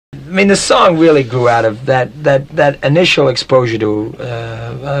mean, the song really grew out of that initial exposure to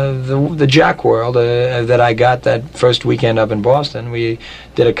the Jack world that I got that first weekend up in Boston. We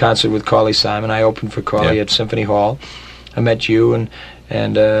did a concert with Carly Simon. I opened for Carly at Symphony Hall. I met you,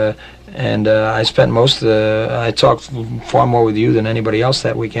 and I spent most of I talked far more with you than anybody else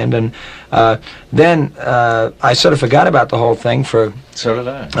that weekend, and then I sort of forgot about the whole thing for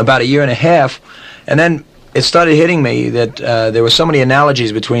about a year and a half, and then it started hitting me that there were so many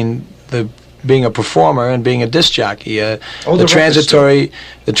analogies between being a performer and being a disc jockey. The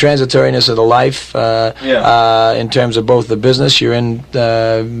transitoriness of the life in terms of both the business you're in,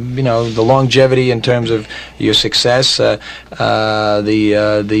 the longevity in terms of your success, the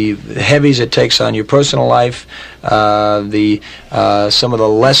heavies it takes on your personal life, some of the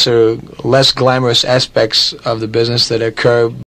less glamorous aspects of the business that occur